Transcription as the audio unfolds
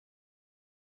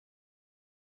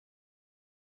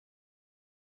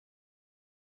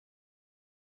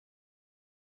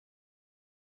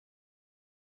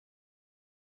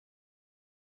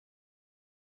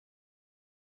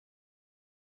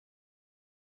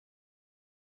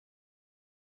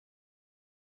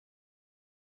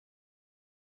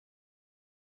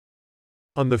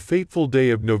On the fateful day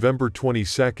of November 22,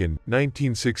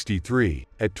 1963,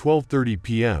 at 12:30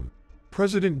 p.m.,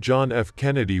 President John F.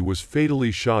 Kennedy was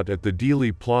fatally shot at the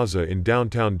Dealey Plaza in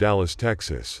downtown Dallas,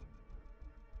 Texas.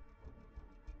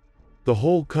 The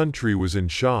whole country was in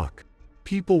shock.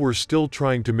 People were still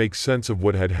trying to make sense of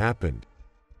what had happened.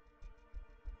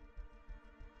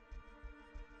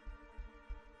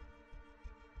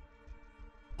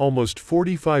 Almost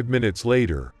 45 minutes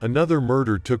later, another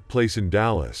murder took place in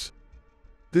Dallas.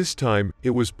 This time, it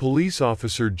was police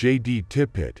officer J.D.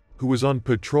 Tippit, who was on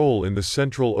patrol in the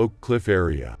central Oak Cliff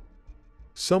area.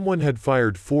 Someone had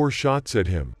fired 4 shots at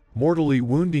him, mortally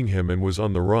wounding him, and was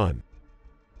on the run.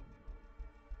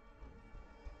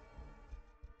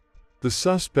 The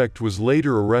suspect was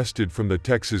later arrested from the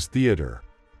Texas theater.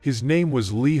 His name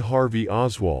was Lee Harvey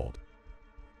Oswald.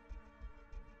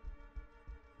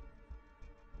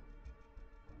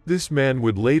 This man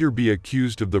would later be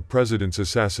accused of the president's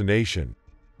assassination.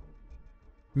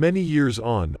 Many years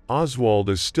on, Oswald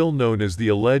is still known as the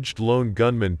alleged lone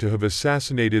gunman to have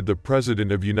assassinated the President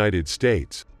of the United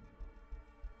States.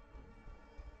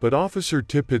 But Officer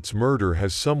Tippit's murder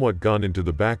has somewhat gone into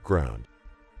the background.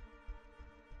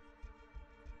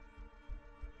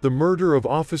 The murder of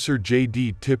Officer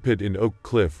J.D. Tippit in Oak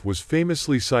Cliff was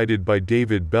famously cited by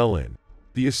David Bellin,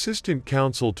 the assistant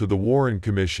counsel to the Warren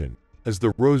Commission, as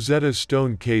the Rosetta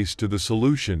Stone case to the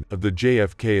solution of the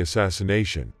JFK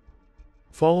assassination.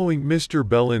 Following Mr.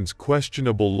 Bellin's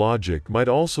questionable logic might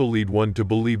also lead one to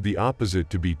believe the opposite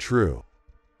to be true.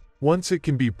 Once it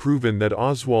can be proven that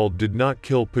Oswald did not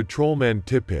kill Patrolman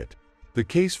Tippit, the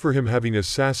case for him having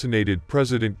assassinated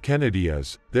President Kennedy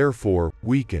is, therefore,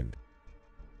 weakened.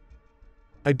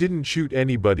 "I didn't shoot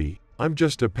anybody, I'm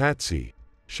just a patsy,"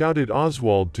 shouted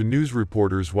Oswald to news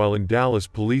reporters while in Dallas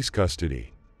police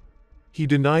custody. He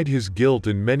denied his guilt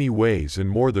in many ways and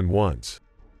more than once.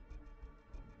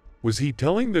 Was he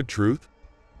telling the truth?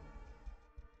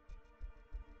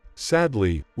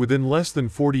 Sadly, within less than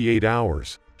 48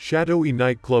 hours, shadowy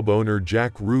nightclub owner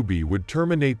Jack Ruby would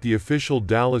terminate the official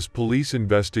Dallas police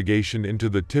investigation into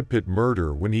the Tippit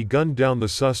murder when he gunned down the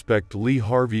suspect Lee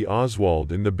Harvey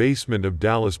Oswald in the basement of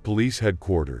Dallas Police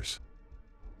headquarters.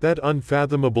 That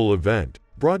unfathomable event,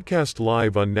 broadcast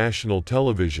live on national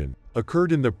television,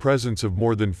 occurred in the presence of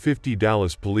more than 50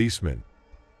 Dallas policemen.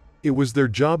 It was their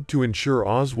job to ensure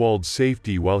Oswald's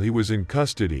safety while he was in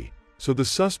custody, so the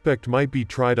suspect might be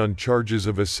tried on charges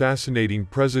of assassinating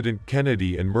President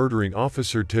Kennedy and murdering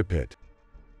Officer Tippit.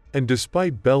 And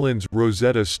despite Bellin's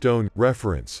Rosetta Stone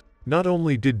reference, not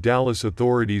only did Dallas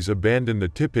authorities abandon the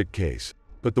Tippit case,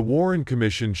 but the Warren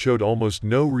Commission showed almost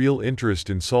no real interest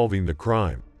in solving the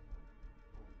crime.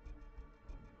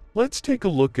 Let's take a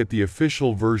look at the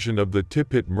official version of the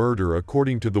Tippit murder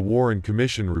according to the Warren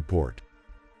Commission report.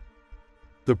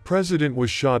 The president was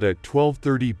shot at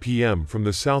 12:30 p.m. from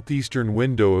the southeastern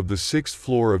window of the 6th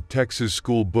floor of Texas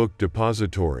School Book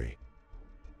Depository.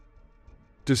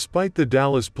 Despite the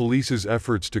Dallas police's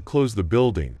efforts to close the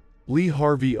building, Lee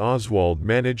Harvey Oswald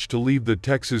managed to leave the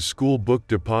Texas School Book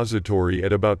Depository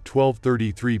at about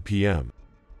 12:33 p.m.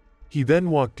 He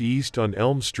then walked east on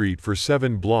Elm Street for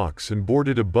 7 blocks and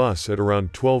boarded a bus at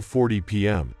around 12:40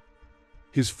 p.m.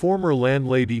 His former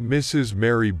landlady Mrs.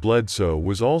 Mary Bledsoe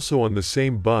was also on the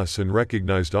same bus and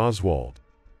recognized Oswald.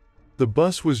 The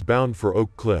bus was bound for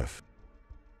Oak Cliff.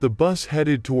 The bus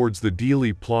headed towards the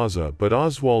Dealey Plaza, but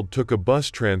Oswald took a bus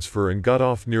transfer and got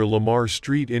off near Lamar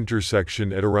Street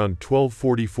intersection at around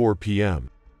 12:44 p.m.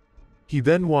 He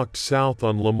then walked south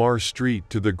on Lamar Street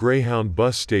to the Greyhound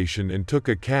bus station and took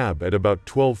a cab at about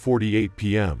 12:48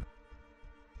 p.m.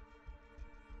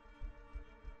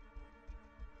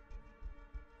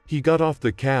 He got off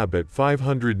the cab at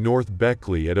 500 North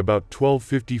Beckley at about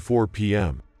 12:54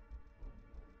 p.m.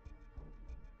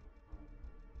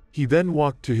 He then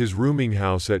walked to his rooming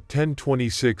house at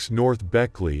 1026 North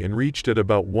Beckley and reached at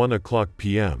about 1 o'clock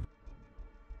p.m.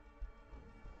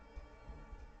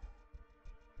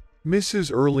 Mrs.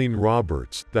 Earlene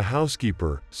Roberts, the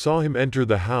housekeeper, saw him enter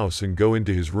the house and go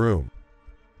into his room.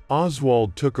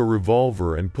 Oswald took a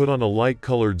revolver and put on a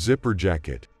light-colored zipper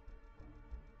jacket.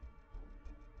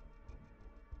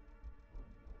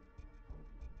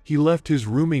 He left his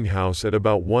rooming house at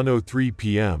about 1:03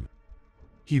 p.m.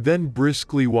 He then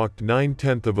briskly walked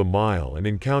 9/10 of a mile and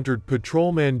encountered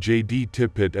Patrolman J.D.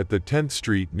 Tippit at the 10th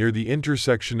Street near the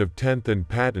intersection of 10th and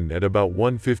Patton at about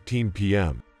 1:15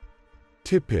 p.m.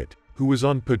 Tippit, who was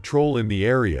on patrol in the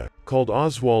area, called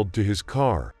Oswald to his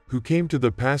car, who came to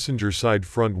the passenger side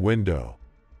front window.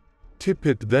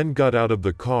 Tippit then got out of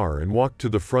the car and walked to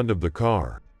the front of the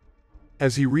car.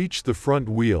 As he reached the front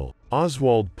wheel,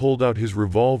 Oswald pulled out his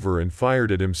revolver and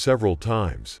fired at him several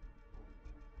times.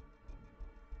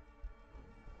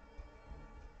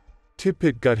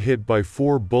 Tippit got hit by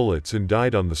 4 bullets and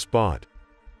died on the spot.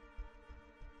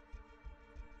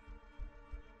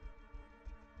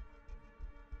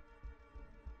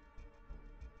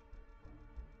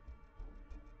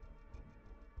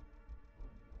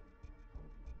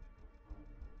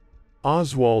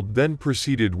 Oswald then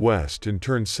proceeded west and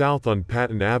turned south on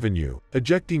Patton Avenue,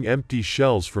 ejecting empty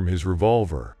shells from his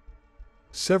revolver.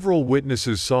 Several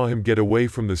witnesses saw him get away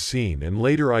from the scene and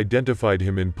later identified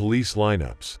him in police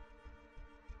lineups.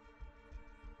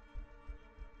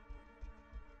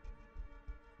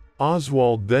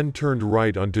 Oswald then turned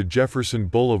right onto Jefferson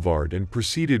Boulevard and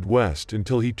proceeded west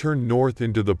until he turned north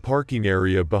into the parking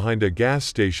area behind a gas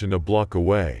station a block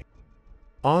away.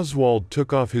 Oswald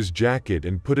took off his jacket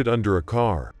and put it under a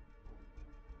car.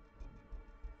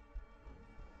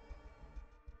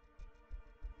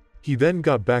 He then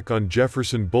got back on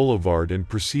Jefferson Boulevard and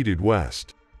proceeded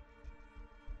west.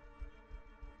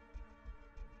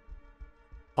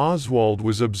 Oswald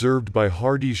was observed by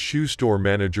Hardee's shoe store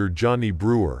manager Johnny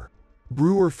Brewer.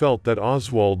 Brewer felt that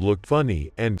Oswald looked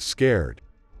funny and scared.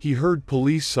 He heard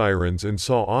police sirens and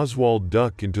saw Oswald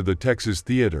duck into the Texas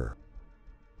Theater.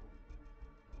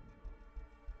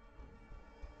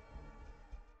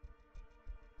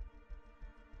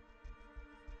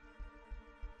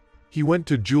 He went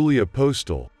to Julia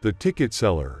Postal, the ticket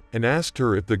seller, and asked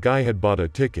her if the guy had bought a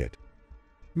ticket.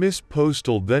 Miss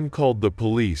Postal then called the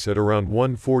police at around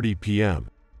 1:40 p.m.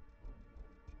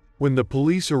 When the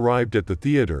police arrived at the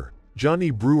theater,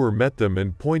 Johnny Brewer met them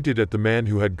and pointed at the man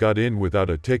who had got in without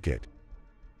a ticket.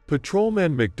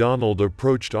 Patrolman McDonald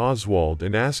approached Oswald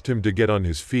and asked him to get on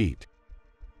his feet.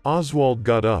 Oswald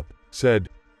got up, said,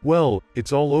 "Well,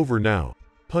 it's all over now,"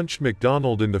 punched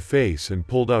McDonald in the face and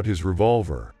pulled out his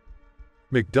revolver.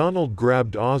 McDonald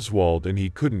grabbed Oswald and he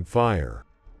couldn't fire.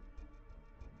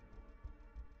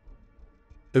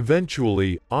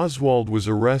 Eventually, Oswald was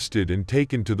arrested and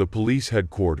taken to the police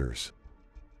headquarters.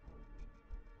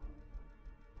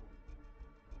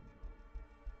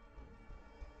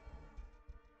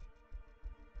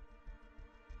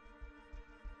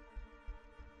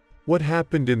 What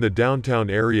happened in the downtown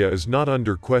area is not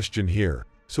under question here,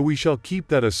 so we shall keep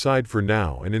that aside for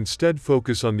now and instead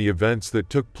focus on the events that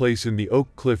took place in the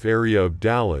Oak Cliff area of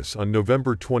Dallas on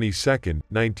November 22,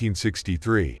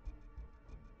 1963.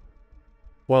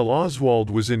 While Oswald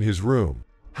was in his room,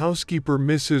 housekeeper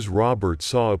Mrs. Roberts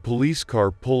saw a police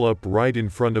car pull up right in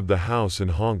front of the house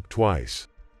and honk twice.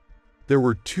 There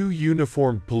were 2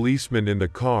 uniformed policemen in the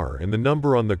car and the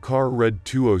number on the car read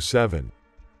 207.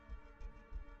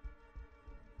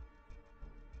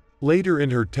 Later in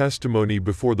her testimony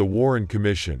before the Warren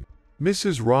Commission,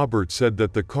 Mrs. Roberts said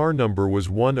that the car number was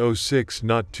 106,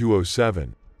 not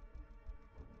 207.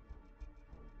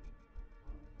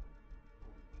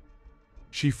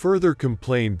 She further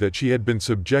complained that she had been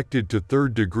subjected to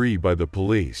third degree by the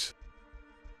police.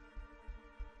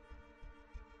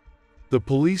 The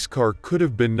police car could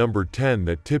have been number 10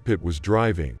 that Tippit was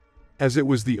driving, as it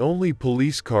was the only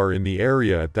police car in the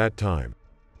area at that time.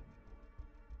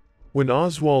 When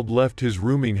Oswald left his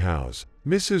rooming house,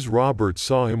 Mrs. Roberts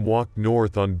saw him walk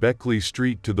north on Beckley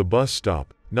Street to the bus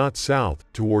stop, not south,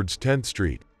 towards 10th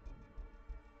Street.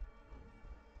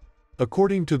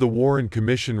 According to the Warren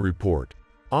Commission report,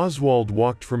 Oswald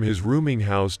walked from his rooming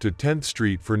house to 10th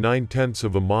Street for 9/10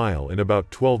 of a mile in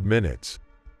about 12 minutes.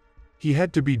 He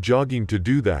had to be jogging to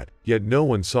do that, yet no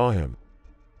one saw him.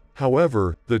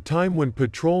 However, the time when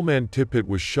Patrolman Tippit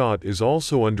was shot is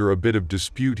also under a bit of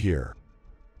dispute here.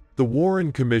 The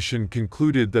Warren Commission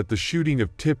concluded that the shooting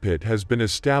of Tippit has been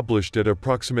established at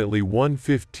approximately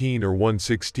 1:15 or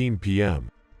 1:16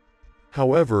 p.m.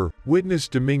 However, witness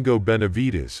Domingo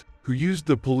Benavides, who used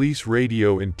the police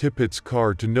radio in Tippit's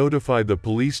car to notify the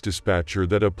police dispatcher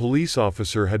that a police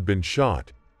officer had been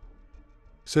shot,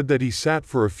 said that he sat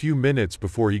for a few minutes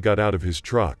before he got out of his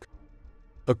truck.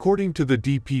 According to the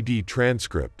DPD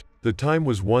transcript, the time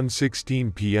was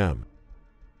 1:16 p.m.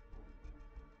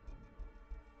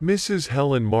 Mrs.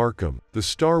 Helen Markham, the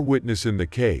star witness in the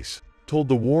case, told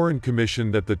the Warren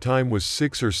Commission that the time was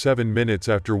 6 or 7 minutes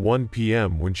after 1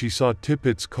 p.m. when she saw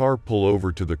Tippit's car pull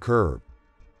over to the curb.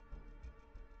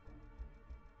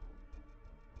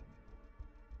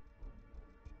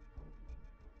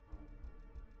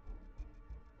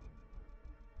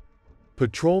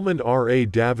 Patrolman R.A.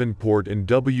 Davenport and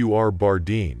W.R.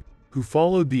 Bardeen, who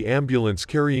followed the ambulance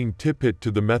carrying Tippit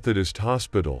to the Methodist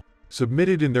Hospital,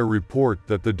 submitted in their report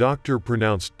that the doctor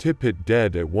pronounced Tippit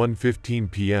dead at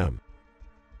 1:15 p.m.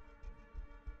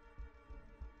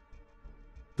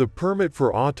 The permit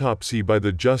for autopsy by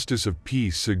the Justice of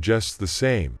Peace suggests the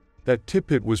same, that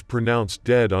Tippit was pronounced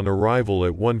dead on arrival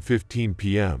at 1:15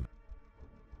 p.m.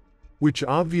 Which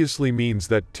obviously means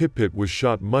that Tippit was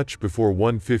shot much before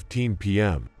 1:15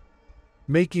 p.m.,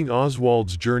 making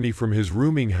Oswald's journey from his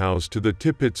rooming house to the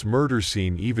Tippit's murder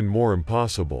scene even more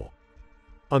impossible.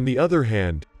 On the other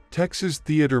hand, Texas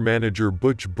theater manager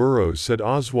Butch Burroughs said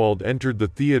Oswald entered the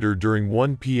theater during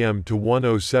 1 p.m. to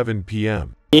 1:07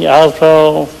 p.m.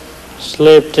 Oswald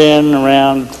slipped in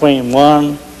around between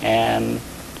 1 and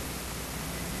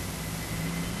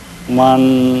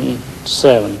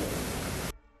 1:07.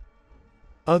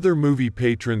 Other movie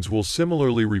patrons will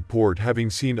similarly report having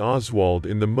seen Oswald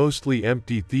in the mostly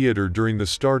empty theater during the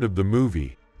start of the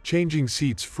movie, changing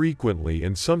seats frequently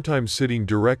and sometimes sitting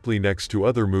directly next to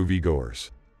other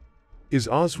moviegoers. Is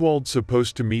Oswald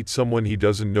supposed to meet someone he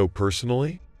doesn't know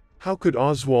personally? How could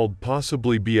Oswald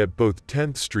possibly be at both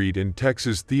 10th Street and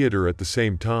Texas Theater at the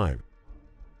same time?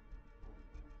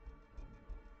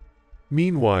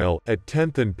 Meanwhile, at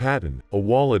 10th and Patton, a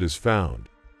wallet is found.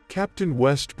 Captain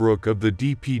Westbrook of the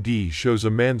DPD shows a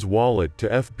man's wallet to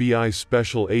FBI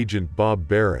Special Agent Bob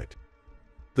Barrett.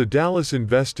 The Dallas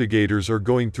investigators are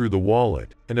going through the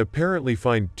wallet, and apparently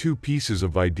find 2 pieces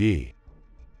of ID.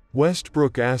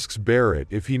 Westbrook asks Barrett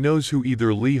if he knows who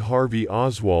either Lee Harvey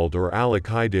Oswald or Alec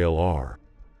Hydale are.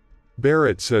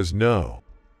 Barrett says no.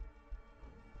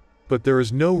 But there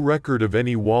is no record of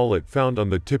any wallet found on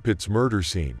the Tippit's murder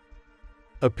scene.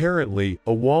 Apparently,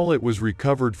 a wallet was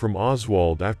recovered from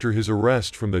Oswald after his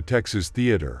arrest from the Texas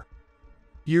Theater.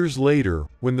 Years later,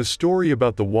 when the story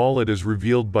about the wallet is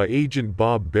revealed by Agent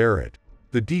Bob Barrett,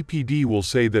 the DPD will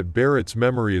say that Barrett's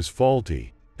memory is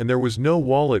faulty, and there was no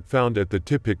wallet found at the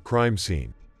Tippit crime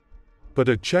scene. But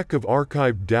a check of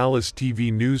archived Dallas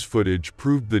TV news footage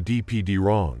proved the DPD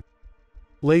wrong.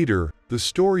 Later, the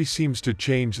story seems to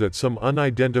change that some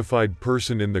unidentified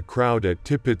person in the crowd at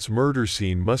Tippit's murder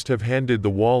scene must have handed the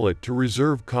wallet to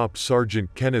Reserve Cop Sergeant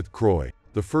Kenneth Croy,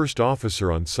 the first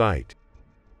officer on site.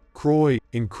 Croy,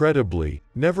 incredibly,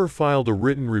 never filed a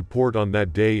written report on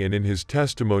that day, and in his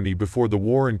testimony before the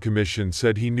Warren Commission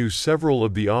said he knew several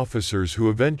of the officers who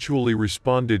eventually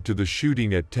responded to the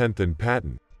shooting at 10th and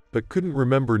Patton, but couldn't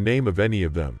remember name of any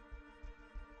of them.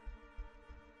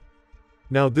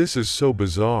 Now this is so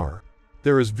bizarre.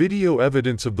 There is video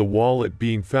evidence of the wallet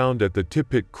being found at the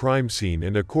Tippit crime scene,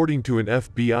 and according to an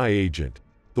FBI agent,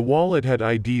 the wallet had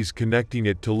IDs connecting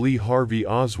it to Lee Harvey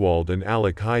Oswald and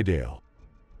Alec Hydale.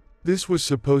 This was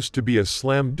supposed to be a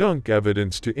slam dunk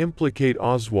evidence to implicate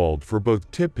Oswald for both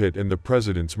Tippit and the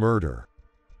president's murder.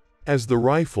 As the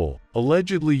rifle,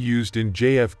 allegedly used in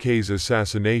JFK's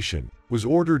assassination, was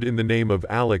ordered in the name of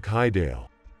Alec Hydale.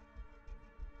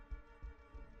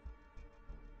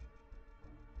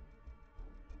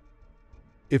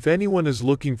 If anyone is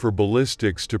looking for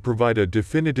ballistics to provide a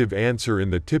definitive answer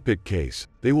in the Tippit case,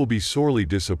 they will be sorely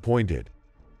disappointed.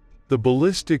 The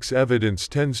ballistics evidence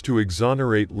tends to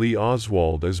exonerate Lee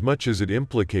Oswald as much as it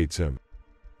implicates him.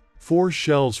 4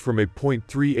 shells from a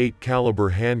 .38 caliber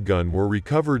handgun were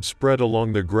recovered spread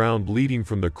along the ground leading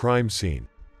from the crime scene.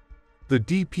 The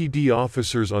DPD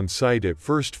officers on site at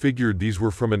first figured these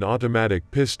were from an automatic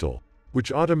pistol,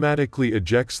 which automatically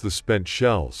ejects the spent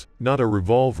shells, not a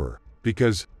revolver,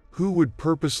 because who would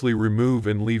purposely remove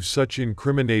and leave such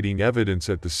incriminating evidence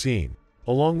at the scene,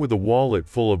 along with a wallet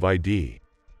full of ID?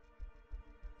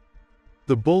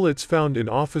 The bullets found in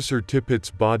Officer Tippit's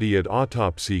body at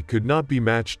autopsy could not be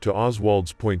matched to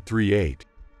Oswald's .38.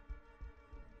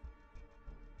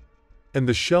 And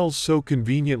the shells so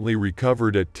conveniently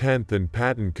recovered at 10th and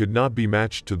Patton could not be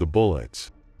matched to the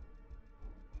bullets.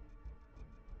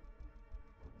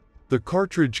 The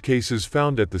cartridge cases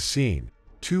found at the scene,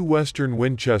 2 Western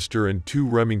Winchester and 2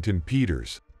 Remington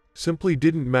Peters, simply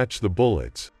didn't match the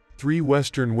bullets. 3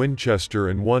 Western Winchester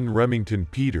and 1 Remington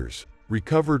Peters,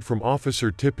 recovered from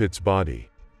Officer Tippit's body.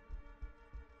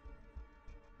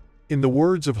 In the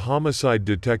words of homicide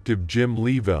detective Jim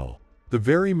Levell, the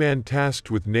very man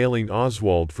tasked with nailing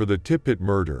Oswald for the Tippit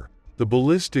murder, the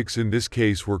ballistics in this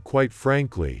case were quite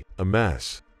frankly a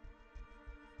mess.